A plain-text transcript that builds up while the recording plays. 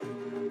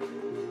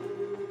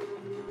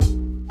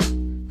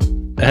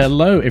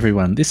Hello,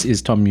 everyone. This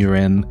is Tom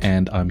Uren,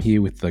 and I'm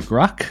here with the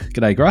Grugq.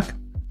 G'day, Grugq.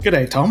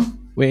 G'day, Tom.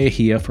 We're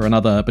here for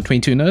another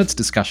Between Two Nerds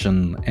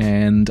discussion.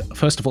 And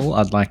first of all,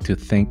 I'd like to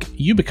thank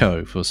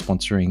Yubico for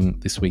sponsoring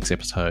this week's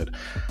episode.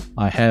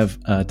 I have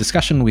a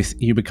discussion with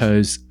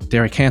Yubico's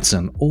Derek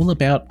Hansen all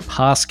about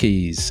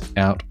passkeys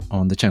out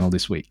on the channel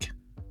this week.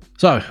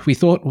 So we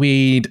thought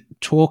we'd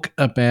talk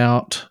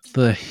about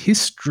the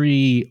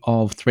history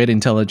of threat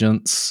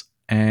intelligence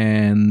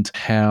and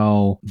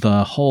how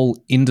the whole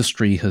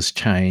industry has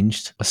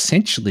changed,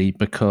 essentially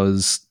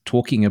because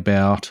talking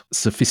about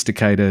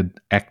sophisticated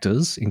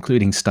actors,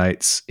 including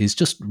states, is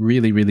just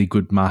really, really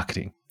good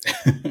marketing.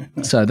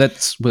 So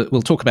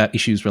we'll talk about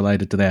issues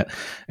related to that.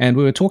 And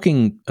we were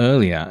talking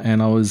earlier,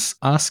 and I was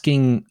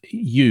asking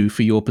you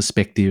for your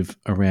perspective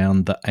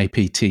around the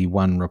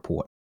APT-1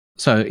 report.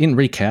 So in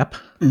recap,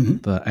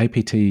 the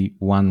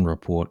APT-1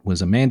 report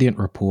was a Mandiant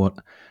report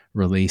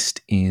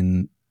released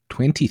in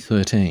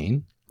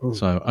 2013,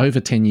 so over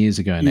 10 years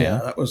ago now.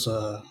 Yeah, that was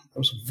a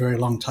very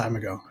long time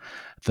ago.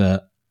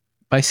 That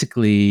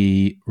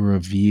basically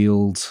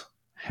revealed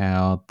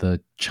how the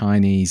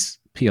Chinese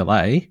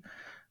PLA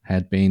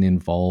had been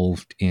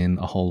involved in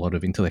a whole lot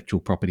of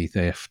intellectual property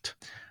theft.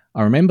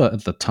 I remember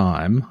at the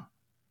time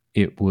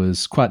it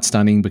was quite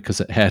stunning because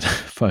it had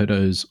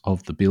photos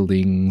of the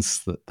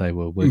buildings that they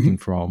were working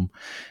from,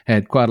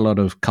 had quite a lot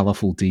of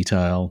colourful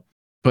detail.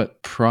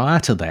 But prior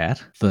to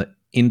that, the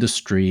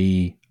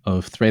industry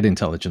of threat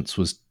intelligence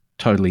was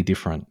totally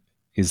different.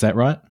 Is that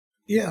right?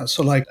 Yeah,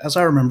 so as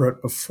I remember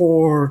it,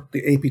 before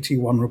the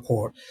APT-1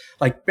 report,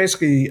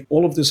 basically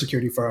all of the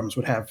security firms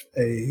would have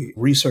a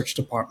research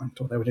department,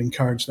 or they would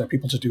encourage their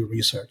people to do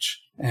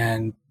research.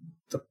 And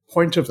the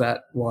point of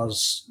that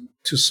was,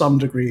 to some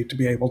degree, to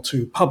be able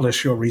to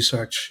publish your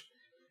research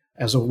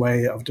as a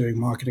way of doing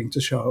marketing to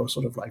show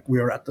sort of like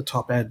we're at the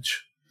top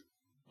edge.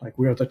 Like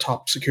we're the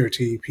top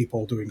security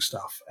people doing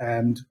stuff.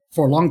 And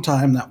for a long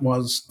time, that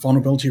was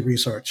vulnerability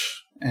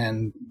research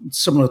and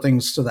similar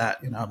things to that,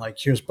 like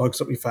here's bugs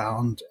that we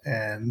found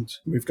and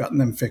we've gotten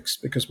them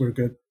fixed because we're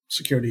good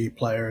security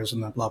players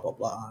and then blah, blah,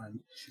 blah,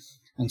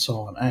 and so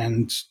on.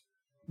 And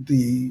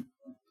the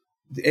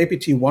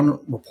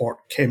APT-1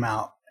 report came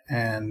out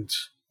and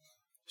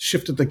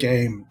shifted the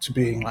game to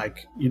being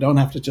like, you don't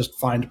have to just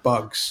find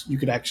bugs. You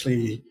could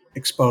actually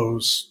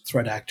expose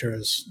threat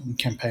actors and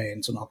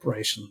campaigns and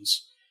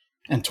operations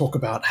and talk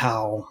about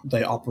how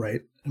they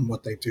operate and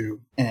what they do,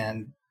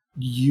 and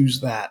use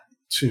that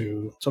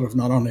to sort of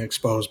not only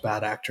expose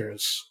bad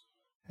actors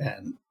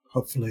and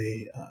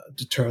hopefully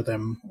deter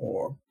them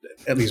or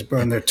at least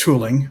burn their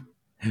tooling.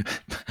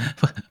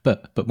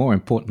 But more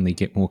importantly,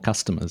 get more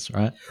customers,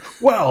 right?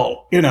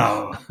 Well,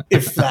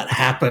 if that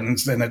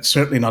happens, then it's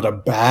certainly not a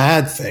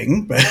bad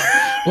thing. But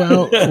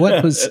well,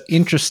 what was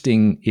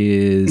interesting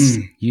is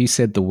you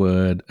said the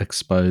word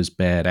expose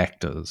bad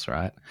actors,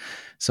 right?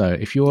 So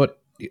if you're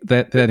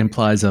that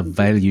implies a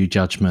value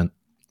judgment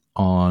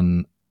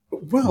on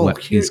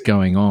what is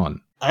going on.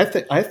 I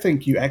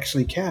think you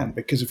actually can,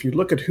 because if you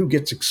look at who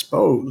gets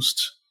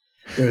exposed,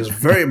 there's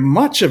very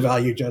much a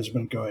value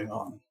judgment going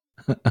on.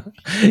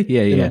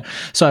 Yeah.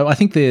 So I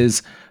think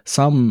there's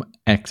some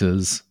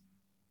actors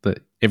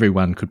that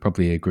everyone could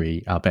probably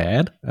agree are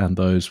bad, and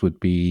those would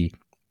be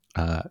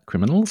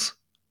criminals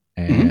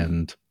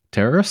and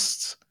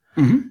terrorists.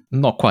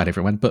 Not quite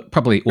everyone, but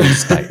probably all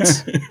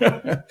states.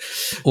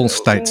 All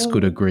states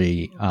could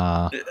agree.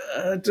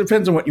 It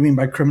depends on what you mean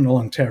by criminal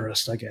and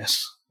terrorist, I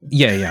guess.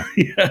 Yeah.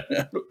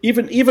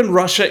 Even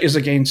Russia is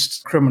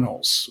against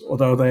criminals,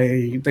 although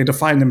they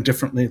define them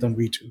differently than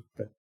we do.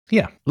 But.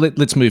 Yeah,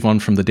 let's move on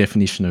from the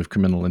definition of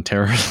criminal and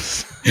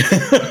terrorist.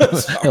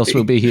 Else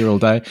we'll be here all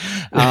day.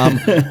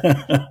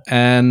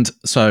 And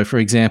so, for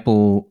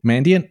example,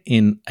 Mandiant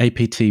in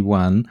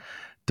APT-1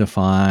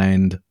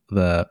 defined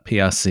the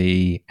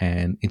PRC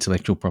and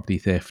intellectual property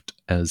theft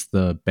as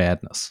the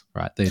badness,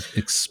 right? They're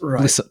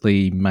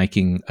explicitly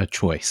making a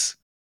choice.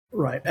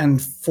 Right. And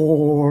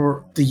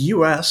for the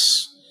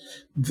US,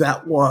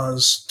 that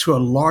was to a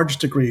large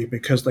degree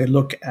because they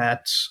look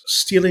at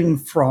stealing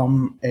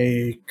from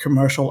a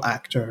commercial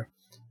actor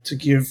to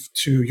give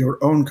to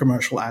your own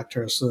commercial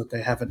actor so that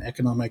they have an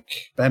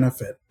economic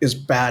benefit is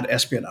bad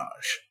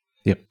espionage.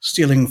 Yep.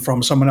 Stealing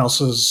from someone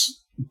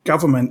else's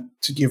government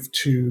to give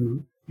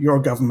to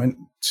your government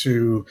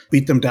to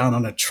beat them down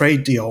on a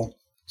trade deal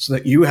so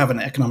that you have an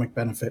economic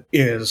benefit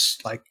is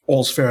like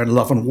all's fair in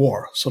love and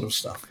war sort of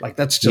stuff. Like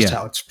that's just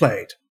how it's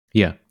played.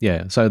 Yeah.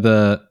 So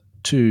the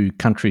two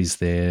countries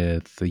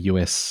there, the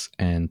US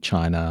and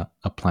China,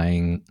 are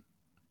playing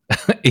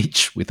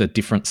each with a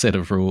different set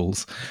of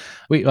rules.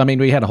 We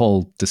had a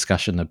whole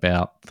discussion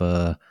about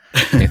the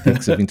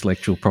ethics of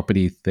intellectual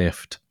property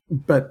theft.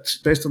 But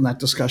based on that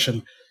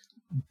discussion,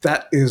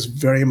 that is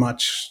very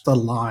much the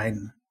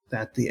line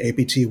that the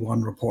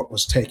APT-1 report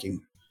was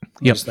taking.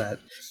 Is that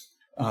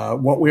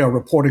what we are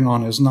reporting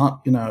on is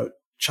not,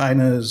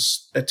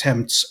 China's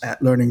attempts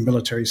at learning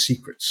military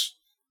secrets.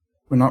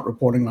 We're not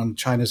reporting on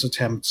China's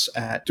attempts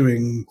at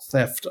doing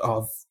theft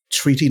of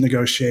treaty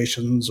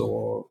negotiations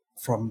or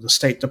from the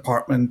State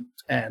Department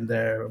and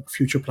their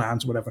future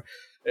plans, or whatever.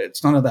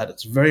 It's none of that.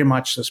 It's very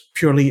much this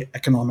purely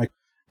economic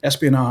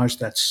espionage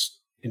that's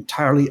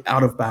entirely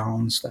out of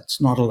bounds, that's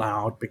not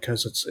allowed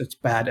because it's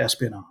bad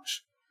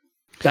espionage.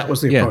 That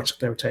was the approach that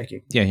they were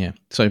taking. Yeah.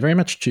 So very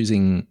much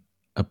choosing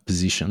a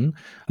position.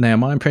 Now,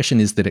 my impression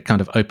is that it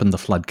kind of opened the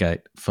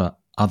floodgate for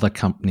other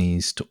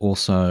companies to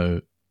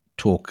also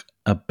talk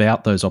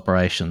about those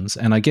operations.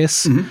 And I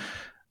guess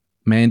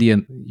Mandy,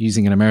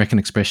 using an American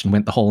expression,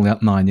 went the whole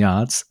 9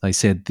 yards. They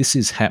said, this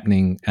is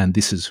happening and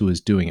this is who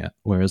is doing it.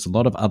 Whereas a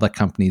lot of other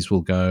companies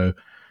will go,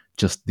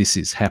 just this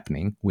is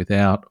happening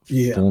without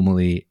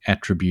formally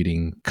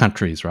attributing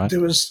countries, right? There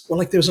was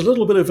a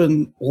little bit of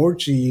an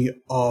orgy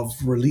of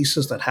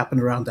releases that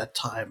happened around that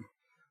time.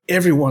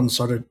 Everyone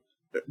started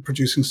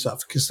producing stuff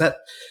because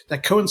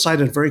that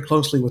coincided very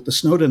closely with the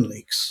Snowden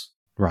leaks,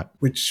 right?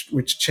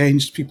 Which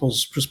changed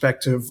people's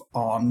perspective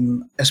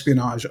on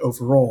espionage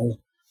overall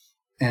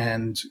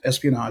and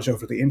espionage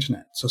over the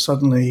internet. So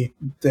suddenly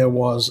there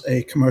was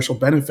a commercial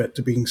benefit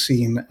to being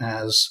seen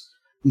as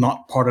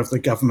not part of the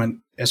government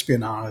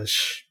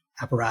espionage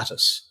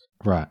apparatus.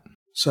 Right.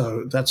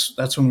 So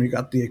that's when we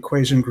got the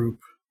Equation Group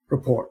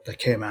report that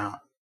came out.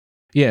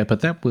 Yeah,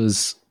 but that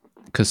was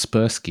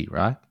Kaspersky,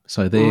 right?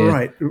 So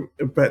right,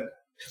 but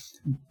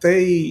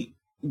they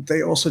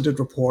also did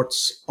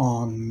reports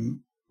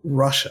on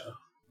Russia.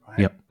 Right?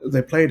 Yep.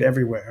 They played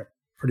everywhere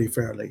pretty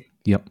fairly.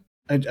 Yep.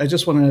 I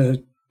just want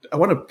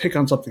to pick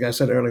on something I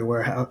said earlier,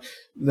 where how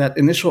that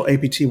initial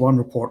APT1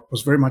 report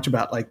was very much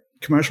about like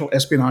commercial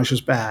espionage is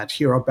bad.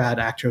 Here are bad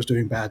actors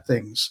doing bad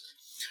things.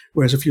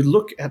 Whereas if you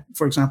look at,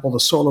 for example, the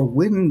Solar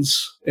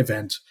Winds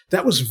event,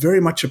 that was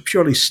very much a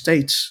purely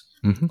state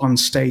on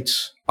state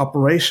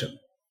operation.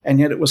 And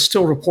yet it was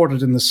still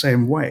reported in the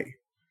same way.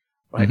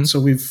 Right. So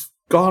we've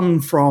gone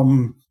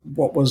from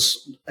what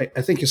was,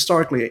 I think,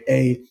 historically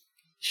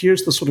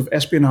here's the sort of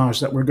espionage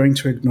that we're going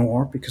to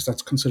ignore because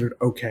that's considered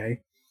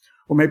okay.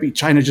 Or maybe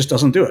China just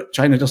doesn't do it.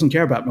 China doesn't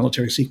care about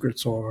military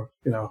secrets or,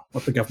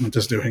 what the government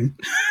is doing.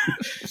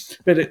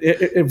 But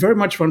it very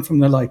much went from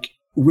the like,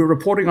 we're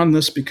reporting on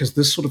this because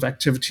this sort of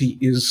activity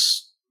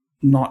is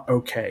not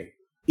okay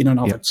in and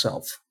of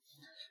itself,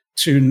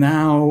 to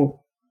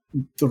now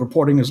the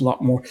reporting is a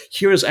lot more,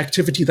 here is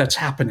activity that's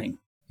happening.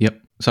 Yep.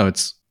 So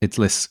it's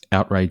less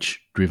outrage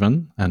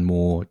driven and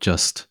more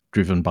just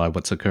driven by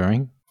what's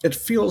occurring. It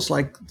feels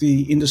like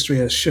the industry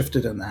has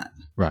shifted in that.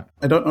 Right.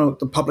 I don't know if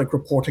the public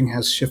reporting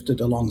has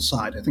shifted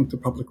alongside. I think the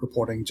public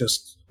reporting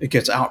it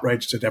gets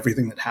outraged at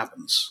everything that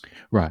happens.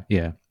 Right,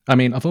 yeah. I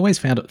mean, I've always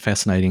found it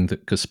fascinating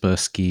that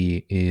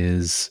Kaspersky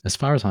is, as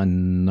far as I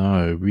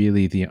know,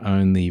 really the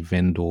only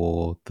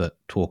vendor that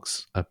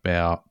talks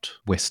about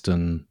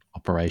Western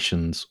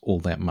operations all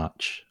that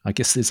much. I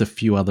guess there's a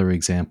few other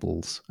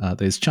examples.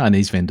 There's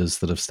Chinese vendors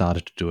that have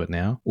started to do it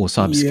now, or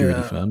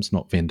cybersecurity firms,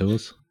 not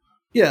vendors.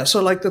 Yeah,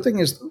 so like the thing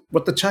is,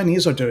 what the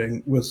Chinese are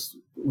doing with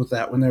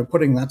that, when they're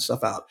putting that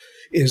stuff out,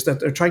 is that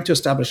they're trying to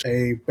establish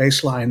a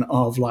baseline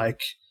of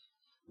like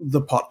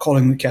the pot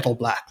calling the kettle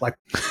black. Like,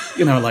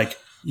 like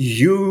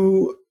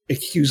you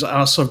accuse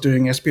us of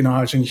doing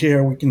espionage, and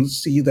here we can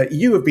see that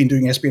you have been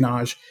doing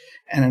espionage.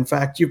 And in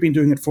fact, you've been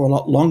doing it for a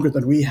lot longer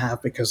than we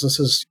have because this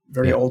is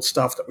very old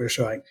stuff that we're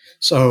showing.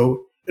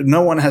 So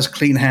no one has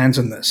clean hands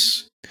in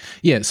this.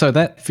 Yeah, so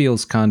that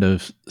feels kind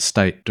of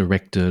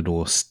state-directed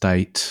or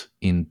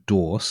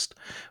state-endorsed,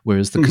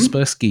 whereas the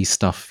Kaspersky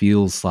stuff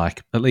feels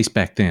like, at least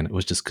back then, it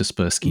was just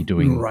Kaspersky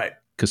doing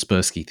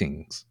Kaspersky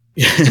things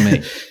to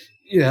me.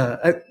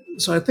 Yeah,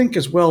 so I think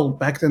as well,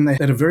 back then they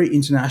had a very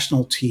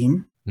international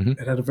team.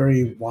 It had a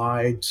very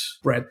wide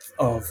breadth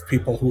of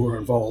people who were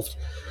involved.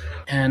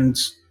 And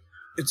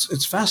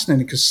it's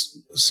fascinating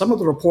because some of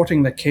the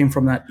reporting that came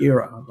from that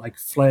era, like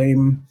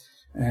Flame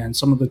and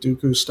some of the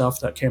Dooku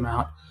stuff that came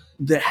out,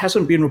 there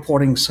hasn't been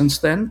reporting since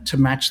then to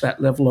match that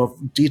level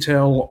of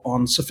detail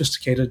on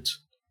sophisticated.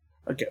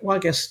 Well, I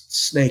guess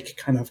Snake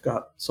kind of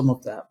got some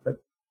of that, but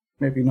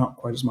maybe not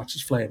quite as much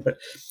as Flame. But,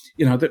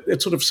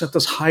 it sort of set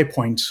this high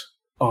point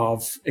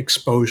of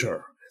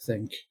exposure, I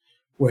think,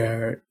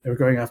 where they were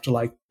going after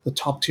like the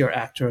top tier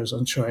actors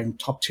and showing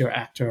top tier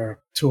actor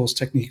tools,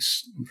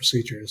 techniques, and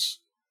procedures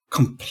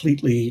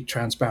completely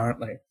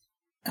transparently.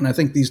 And I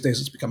think these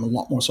days it's become a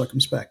lot more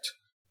circumspect.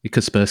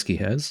 Kaspersky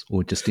has,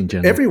 or just in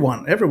general?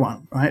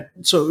 Everyone, right?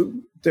 So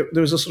there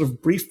was a sort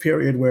of brief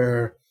period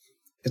where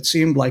it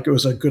seemed like it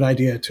was a good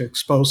idea to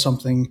expose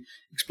something,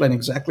 explain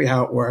exactly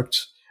how it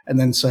worked, and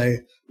then say,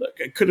 look,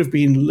 it could have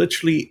been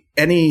literally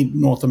any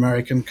North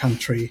American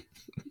country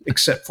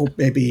except for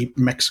maybe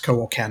Mexico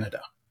or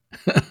Canada.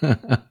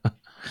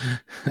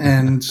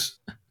 And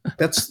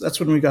that's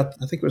when we got,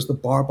 I think it was the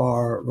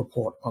Barbar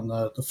report on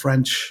the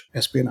French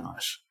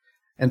espionage.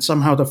 And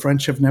somehow the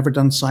French have never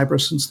done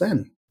cyber since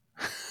then.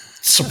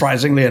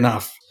 Surprisingly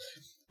enough.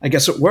 I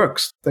guess it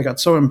works. They got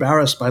so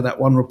embarrassed by that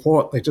one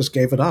report, they just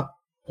gave it up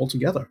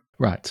altogether.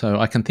 Right. So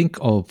I can think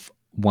of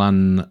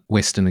one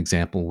Western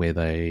example where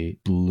they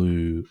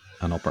blew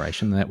an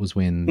operation. That was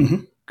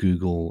when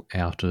Google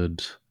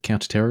outed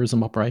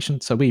counterterrorism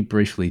operation. So we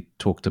briefly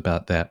talked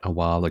about that a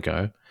while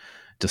ago.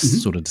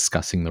 just sort of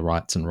discussing the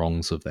rights and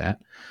wrongs of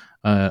that.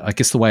 I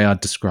guess the way I'd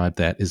describe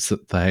that is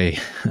that they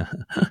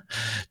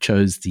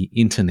chose the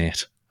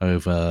internet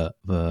over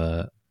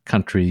the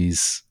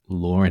country's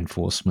law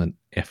enforcement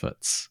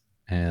efforts.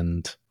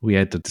 And we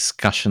had a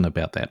discussion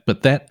about that.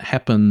 But that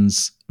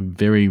happens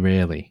very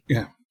rarely.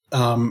 Yeah.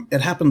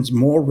 It happens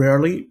more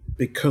rarely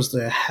because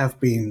there have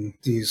been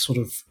these sort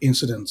of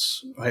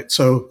incidents, right?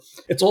 So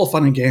it's all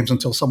fun and games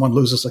until someone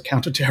loses a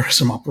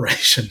counterterrorism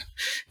operation,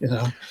 you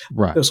know?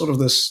 Right. There's sort of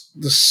this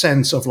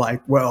sense of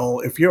like,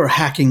 well, if you're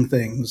hacking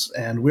things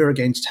and we're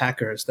against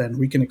hackers, then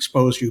we can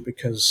expose you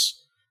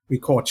because we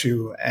caught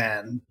you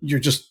and you're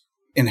just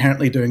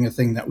inherently doing a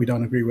thing that we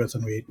don't agree with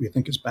and we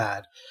think is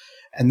bad.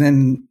 And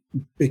then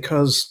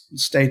because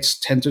states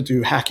tend to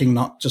do hacking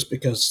not just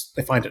because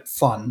they find it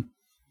fun,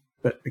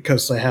 but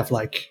because they have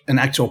like an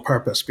actual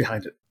purpose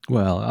behind it.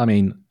 Well, I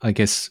mean, I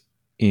guess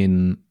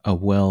in a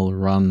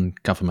well-run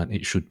government,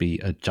 it should be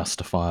a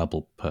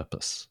justifiable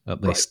purpose,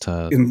 at least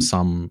to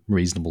some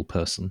reasonable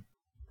person.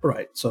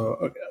 Right.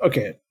 So,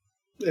 okay,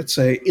 let's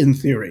say in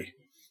theory.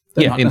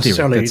 In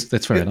theory,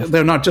 that's fair enough.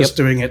 They're not just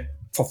doing it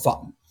for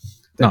fun.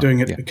 They're doing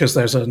it because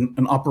there's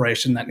an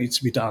operation that needs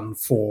to be done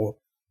for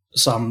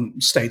some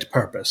state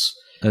purpose.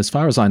 As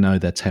far as I know,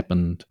 that's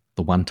happened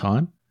the one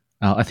time.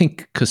 I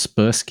think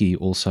Kaspersky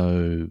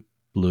also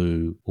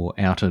blew or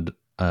outed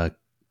a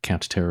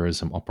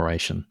counterterrorism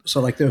operation. So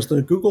like there's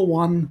the Google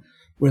one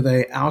where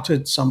they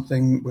outed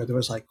something where there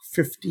was like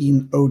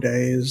 15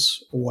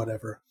 O-days or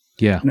whatever.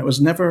 Yeah. And it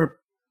was never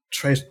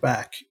traced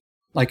back.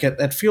 Like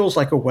it feels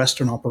like a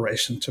Western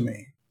operation to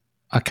me.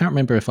 I can't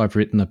remember if I've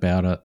written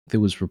about it. There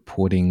was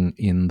reporting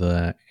in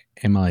the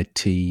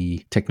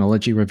MIT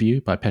Technology Review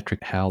by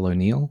Patrick Howell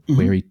O'Neill,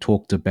 where he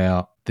talked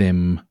about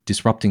them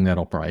disrupting that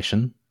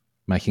operation,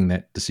 making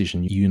that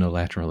decision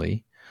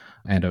unilaterally,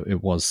 and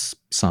it was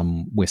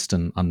some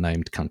Western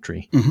unnamed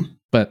country.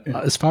 But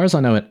as far as I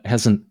know, it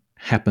hasn't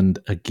happened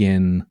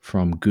again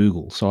from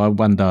Google. So I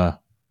wonder,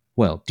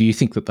 well, do you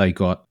think that they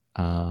got...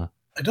 I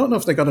don't know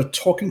if they got a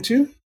talking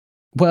to.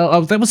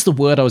 Well, that was the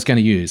word I was going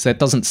to use. That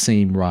doesn't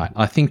seem right.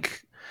 I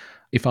think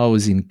if I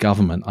was in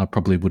government, I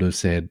probably would have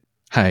said,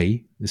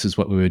 hey, this is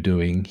what we were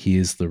doing.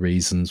 Here's the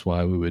reasons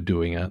why we were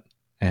doing it.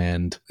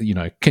 And, you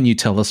know, can you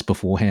tell us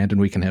beforehand and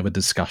we can have a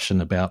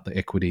discussion about the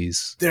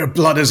equities? Their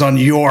blood is on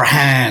your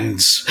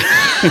hands.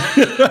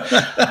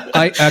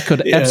 I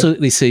could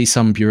absolutely see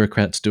some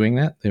bureaucrats doing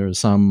that. There are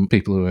some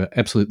people who are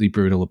absolutely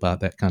brutal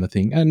about that kind of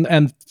thing.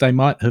 And they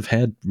might have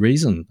had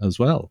reason as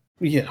well.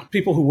 Yeah,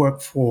 people who work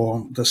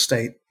for the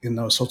state in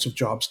those sorts of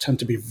jobs tend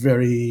to be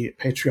very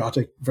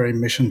patriotic, very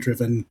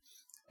mission-driven,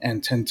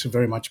 and tend to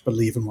very much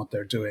believe in what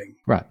they're doing.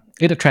 Right.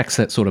 It attracts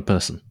that sort of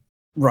person.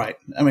 Right.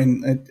 I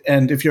mean,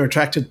 and if you're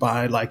attracted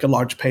by like a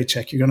large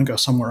paycheck, you're going to go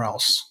somewhere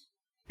else.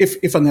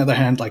 If on the other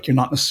hand, like you're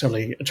not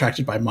necessarily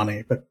attracted by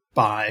money, but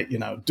by, you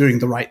know, doing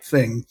the right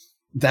thing,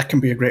 that can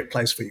be a great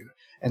place for you.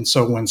 And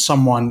so when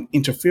someone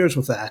interferes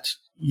with that,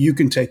 you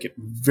can take it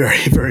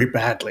very, very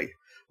badly.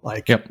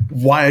 Like,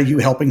 why are you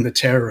helping the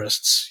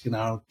terrorists? You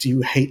know, do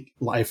you hate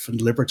life and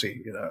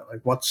liberty? You know,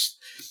 like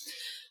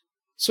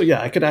So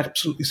yeah, I could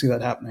absolutely see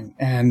that happening.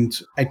 And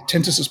I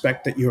tend to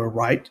suspect that you're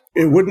right.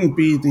 It wouldn't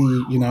be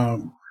the, you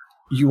know,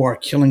 you are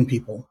killing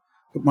people,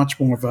 but much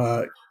more of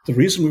the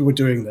reason we were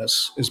doing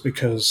this is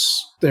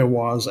because there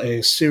was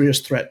a serious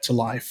threat to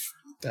life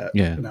that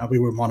you know, we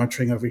were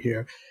monitoring over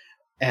here.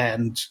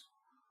 And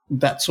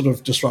that sort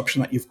of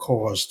disruption that you've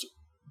caused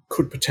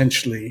could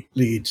potentially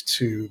lead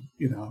to,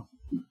 you know,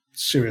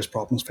 serious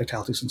problems,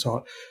 fatalities, and so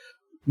on.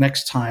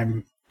 Next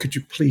time, could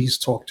you please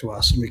talk to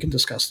us and we can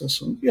discuss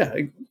this? And yeah,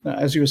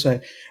 as you were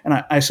saying,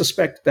 and I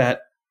suspect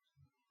that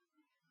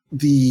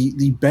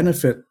the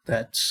benefit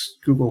that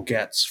Google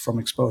gets from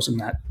exposing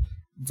that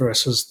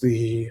versus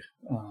the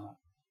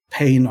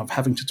pain of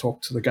having to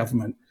talk to the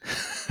government.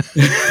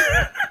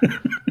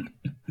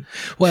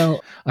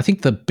 Well, I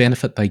think the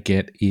benefit they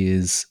get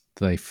is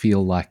they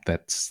feel like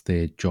that's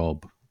their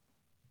job.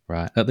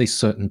 Right, at least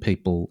certain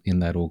people in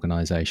that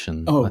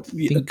organization. Oh, I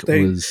think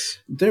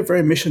they're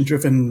very mission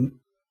driven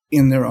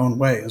in their own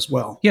way as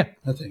well. Yeah,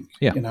 I think.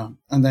 Yeah, you know,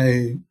 and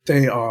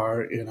they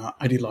are, you know,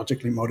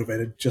 ideologically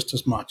motivated just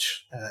as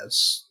much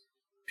as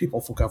people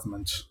for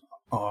government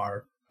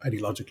are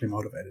ideologically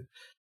motivated.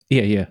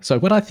 Yeah. So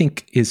what I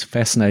think is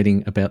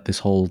fascinating about this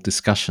whole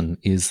discussion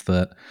is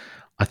that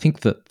I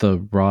think that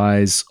the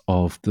rise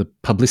of the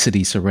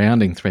publicity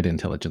surrounding threat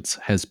intelligence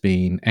has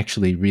been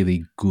actually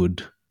really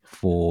good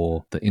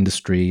for the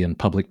industry and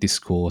public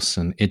discourse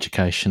and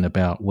education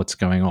about what's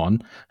going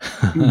on.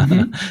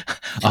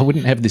 I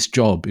wouldn't have this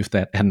job if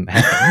that hadn't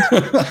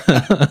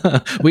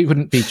happened. We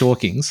wouldn't be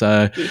talking.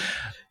 So,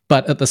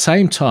 but at the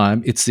same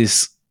time, it's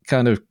this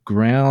kind of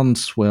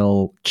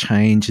groundswell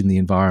change in the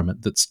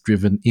environment that's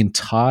driven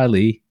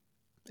entirely.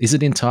 Is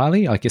it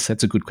entirely? I guess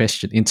that's a good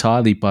question.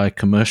 Entirely by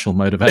commercial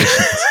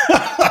motivations.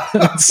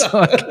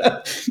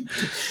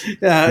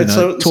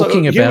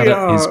 Talking about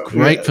it is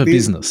great for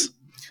business.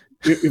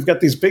 We've got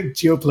these big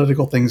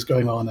geopolitical things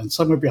going on, and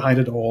somewhere behind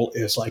it all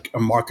is like a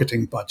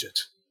marketing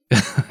budget.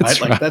 right?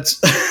 That's Like right.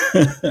 that's,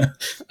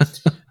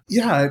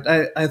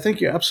 yeah, I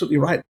think you're absolutely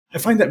right. I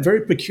find that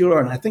very peculiar,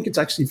 and I think it's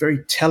actually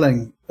very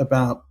telling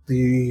about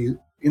the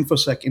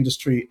infosec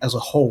industry as a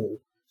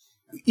whole.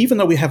 Even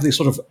though we have these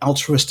sort of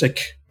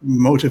altruistic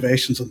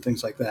motivations and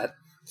things like that,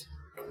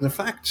 the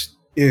fact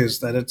is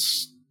that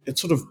it's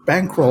sort of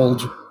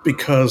bankrolled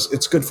because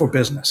it's good for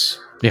business.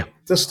 Yeah.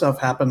 This stuff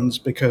happens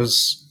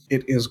because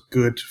it is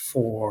good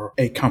for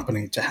a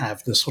company to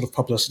have this sort of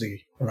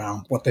publicity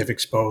around what they've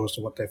exposed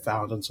or what they've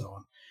found and so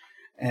on.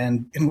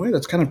 And in a way,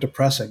 that's kind of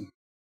depressing.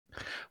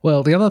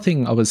 Well, the other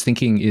thing I was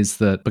thinking is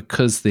that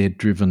because they're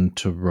driven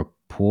to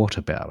report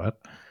about it,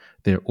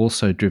 they're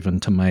also driven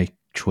to make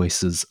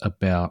choices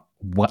about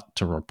what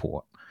to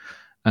report.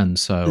 And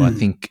so I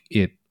think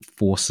it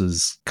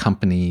forces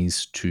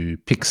companies to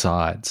pick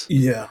sides.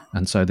 Yeah.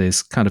 And so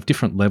there's kind of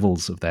different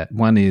levels of that.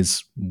 One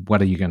is,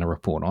 what are you going to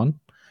report on?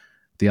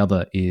 The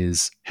other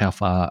is, how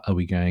far are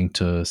we going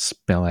to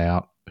spell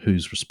out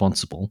who's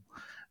responsible?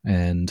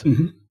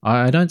 And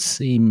I don't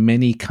see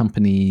many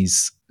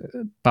companies,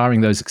 barring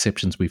those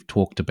exceptions we've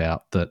talked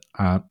about, that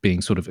aren't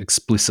being sort of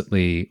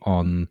explicitly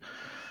on.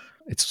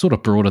 It's sort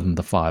of broader than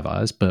the Five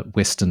Eyes, but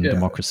Western Yeah.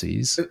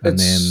 democracies. And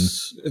then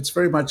It's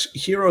very much,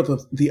 here are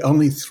the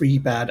only three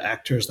bad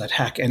actors that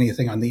hack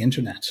anything on the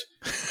internet.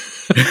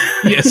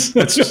 yes,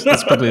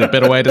 that's probably the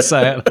better way to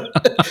say it.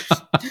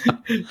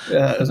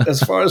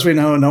 As far as we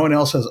know, no one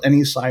else has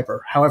any cyber.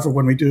 However,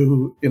 when we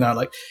do,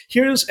 like,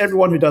 here's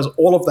everyone who does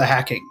all of the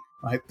hacking,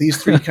 right? These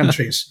three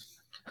countries.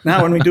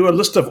 Now, when we do a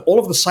list of all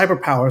of the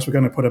cyber powers, we're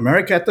going to put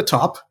America at the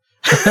top.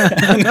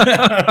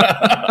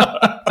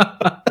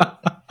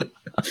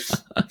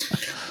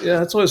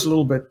 Yeah, it's always a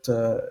little bit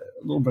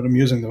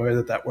amusing the way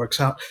that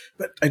works out.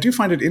 But I do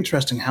find it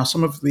interesting how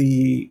some of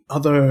the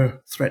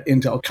other threat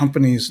intel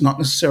companies, not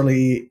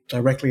necessarily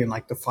directly in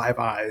like the Five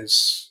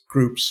Eyes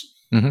groups,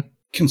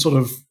 can sort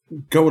of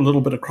go a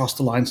little bit across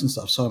the lines and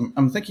stuff. So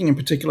I'm thinking in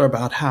particular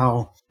about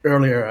how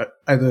earlier,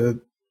 either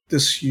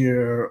this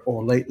year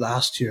or late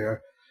last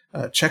year,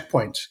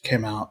 Checkpoint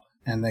came out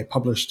and they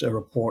published a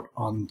report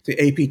on the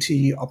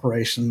APT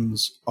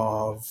operations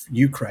of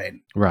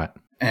Ukraine. Right.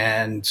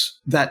 And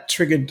that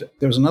triggered,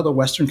 there was another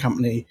Western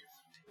company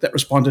that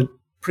responded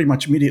pretty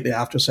much immediately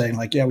after saying,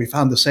 like, yeah, we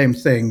found the same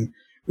thing.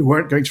 We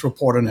weren't going to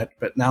report on it,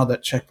 but now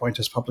that Checkpoint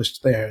has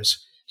published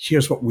theirs,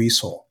 here's what we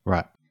saw.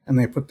 Right. And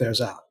they put theirs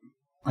out.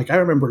 Like, I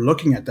remember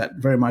looking at that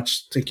very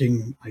much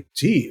thinking, like,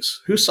 geez,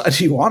 whose side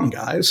are you on,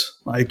 guys?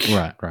 Like,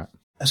 right.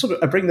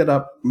 I bring that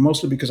up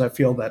mostly because I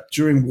feel that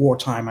during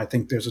wartime, I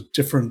think there's a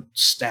different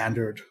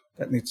standard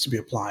that needs to be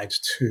applied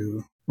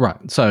to.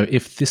 Right. So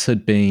if this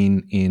had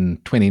been in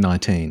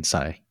 2019,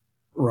 say,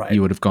 right,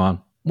 you would have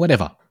gone,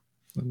 whatever.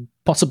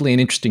 Possibly an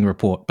interesting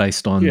report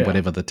based on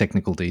whatever the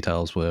technical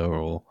details were,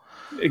 or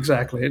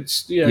exactly.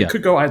 It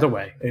could go either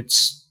way.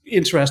 It's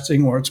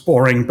interesting or it's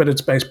boring, but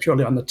it's based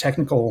purely on the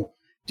technical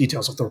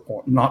details of the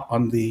report, not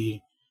on the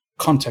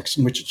context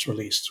in which it's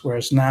released.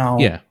 Whereas now,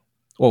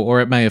 or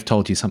it may have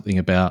told you something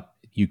about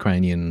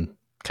Ukrainian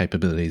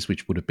capabilities,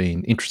 which would have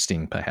been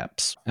interesting,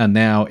 perhaps. And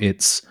now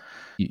it's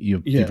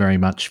you very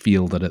much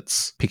feel that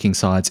it's picking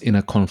sides in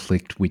a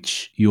conflict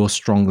which you're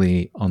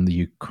strongly on the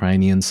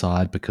Ukrainian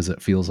side because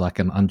it feels like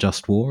an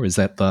unjust war. Is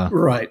that the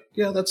right?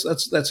 Yeah, that's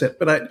it.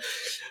 But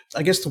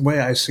I guess the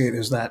way I see it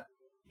is that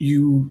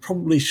you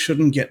probably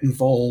shouldn't get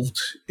involved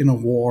in a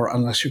war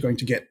unless you're going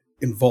to get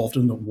involved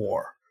in the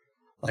war.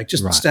 Like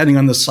just standing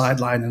on the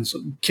sideline and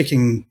sort of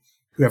kicking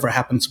whoever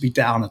happens to be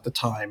down at the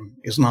time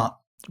is not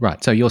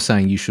right. So you're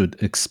saying you should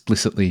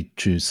explicitly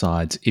choose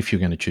sides if you're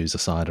going to choose a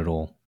side at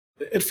all.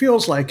 It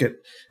feels like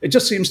it. It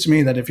just seems to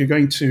me that if you're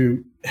going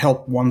to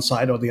help one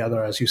side or the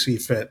other as you see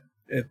fit,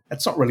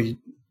 it's not really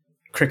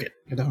cricket,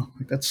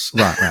 Like that's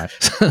right.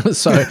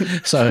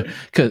 so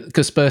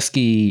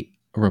Kaspersky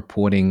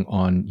reporting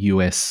on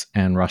US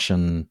and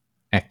Russian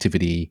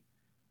activity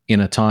in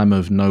a time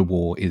of no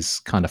war is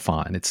kind of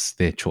fine. It's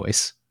their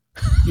choice.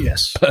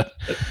 Yes,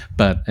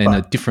 but in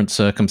a different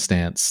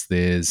circumstance,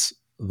 there's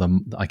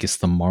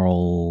the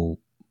moral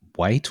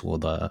weight or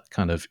the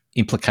kind of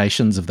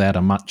implications of that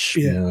are much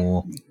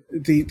more.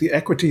 The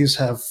equities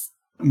have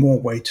more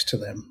weight to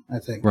them, I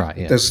think. Right.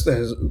 Yeah. There's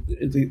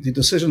the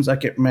decisions that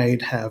get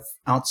made have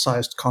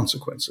outsized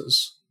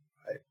consequences.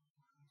 Right?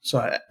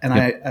 So,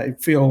 I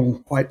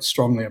feel quite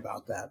strongly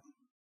about that.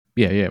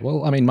 Yeah.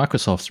 Well, I mean,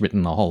 Microsoft's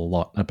written a whole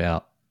lot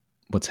about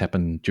what's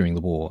happened during the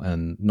war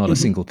and not a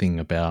single thing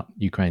about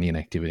Ukrainian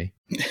activity.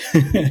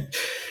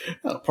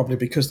 Well, probably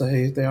because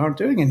they aren't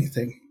doing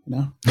anything.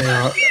 They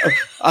are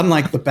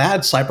unlike the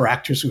bad cyber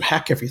actors who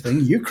hack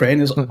everything.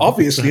 Ukraine is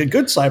obviously a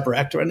good cyber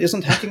actor and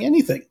isn't hacking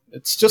anything.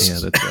 It's just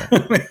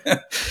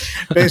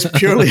based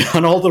purely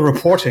on all the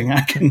reporting.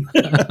 I can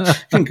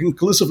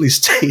conclusively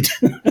state.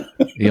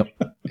 Yep.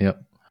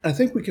 I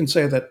think we can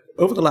say that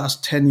over the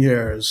last 10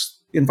 years,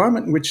 the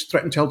environment in which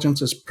threat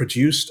intelligence is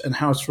produced and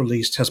how it's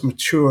released has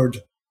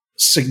matured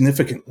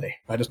significantly.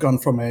 Right? It's gone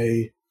from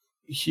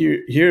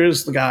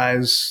here's the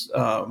guys,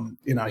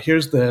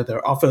 here's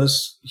their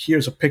office,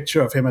 here's a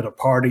picture of him at a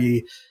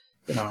party,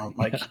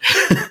 Like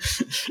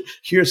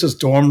here's his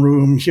dorm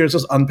room, here's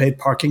his unpaid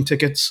parking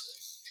tickets,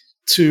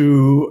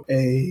 to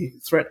a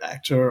threat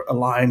actor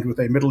aligned with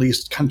a Middle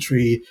East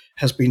country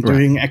has been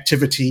doing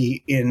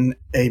activity in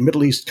a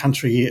Middle East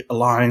country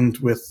aligned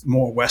with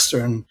more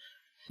Western.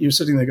 You're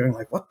sitting there going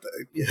like, what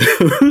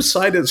whose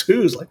side is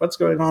whose? Like, what's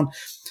going on?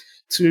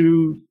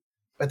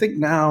 I think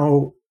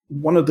now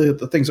one of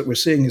the things that we're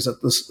seeing is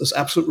that this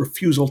absolute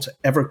refusal to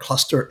ever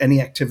cluster any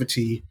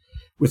activity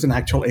with an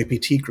actual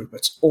APT group.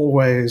 It's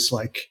always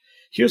like,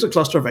 here's a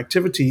cluster of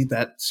activity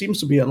that seems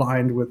to be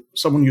aligned with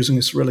someone using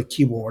a Cyrillic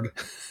keyboard.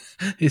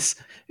 Is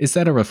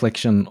that a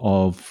reflection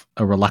of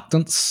a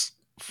reluctance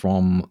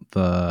from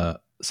the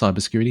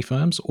cybersecurity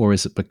firms, or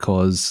is it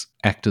because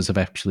actors have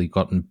actually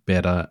gotten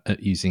better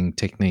at using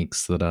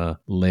techniques that are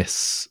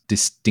less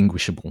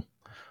distinguishable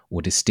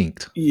or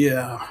distinct?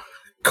 Yeah,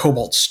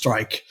 Cobalt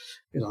Strike,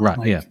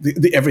 right?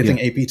 The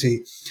everything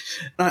APT.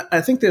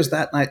 I think there's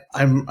that.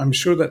 And I'm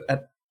sure that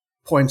at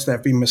points there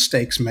have been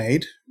mistakes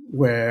made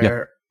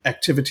where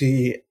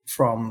activity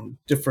from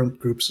different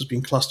groups has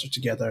been clustered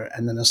together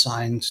and then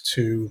assigned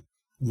to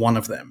one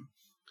of them.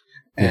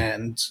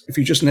 And if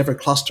you just never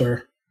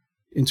cluster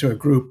into a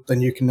group,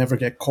 then you can never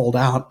get called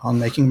out on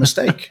making a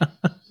mistake.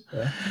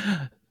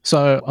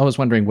 So I was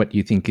wondering what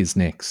you think is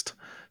next.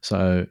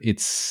 So it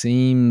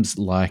seems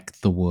like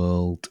the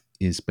world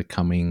is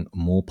becoming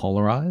more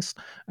polarized.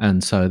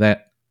 And so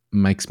that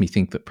makes me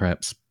think that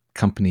perhaps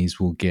companies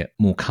will get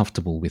more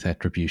comfortable with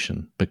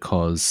attribution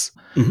because,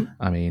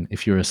 I mean,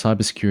 if you're a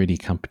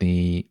cybersecurity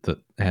company that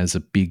has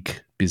a big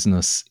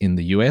business in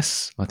the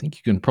US, I think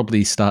you can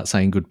probably start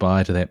saying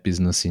goodbye to that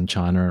business in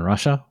China and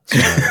Russia.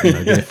 So,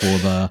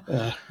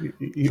 therefore,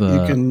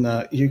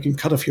 you can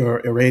cut off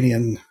your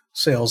Iranian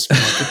sales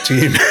market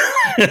team.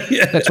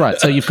 That's right.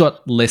 So you've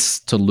got less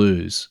to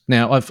lose.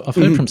 Now, I've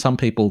heard from some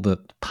people that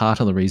part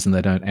of the reason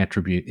they don't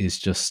attribute is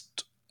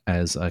just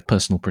as a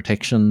personal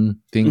protection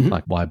thing.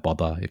 Like, why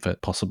bother if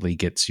it possibly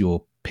gets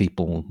your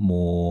people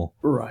more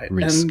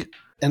risk?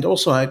 And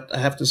also, I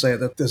have to say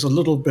that there's a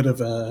little bit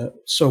of a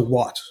so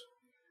what,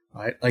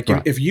 right? Like,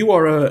 if you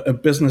are a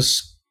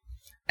business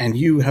and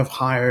you have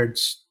hired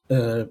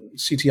a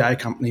CTI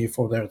company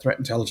for their threat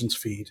intelligence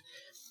feed,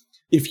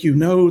 if you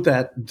know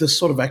that this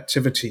sort of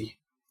activity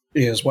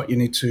is what you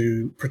need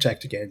to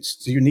protect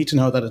against, do you need to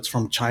know that it's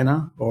from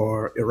China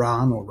or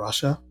Iran or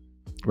Russia?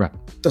 Right.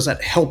 Does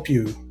that help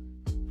you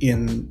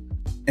in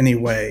any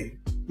way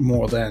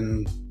more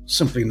than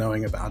simply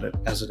knowing about it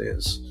as it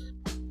is?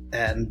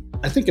 And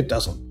I think it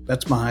doesn't.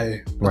 That's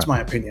my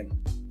opinion.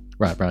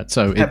 Right.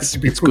 So happy to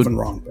be proven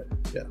wrong, but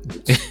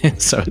yeah.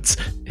 So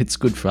it's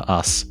good for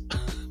us.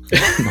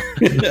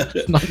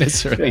 not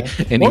necessarily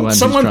anyone. Won't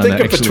someone think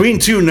of Between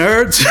Two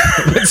Nerds?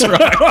 That's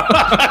right.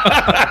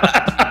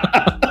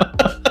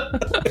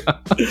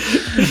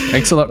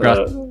 Thanks a lot,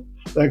 Grugq.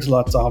 Thanks a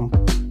lot, Tom.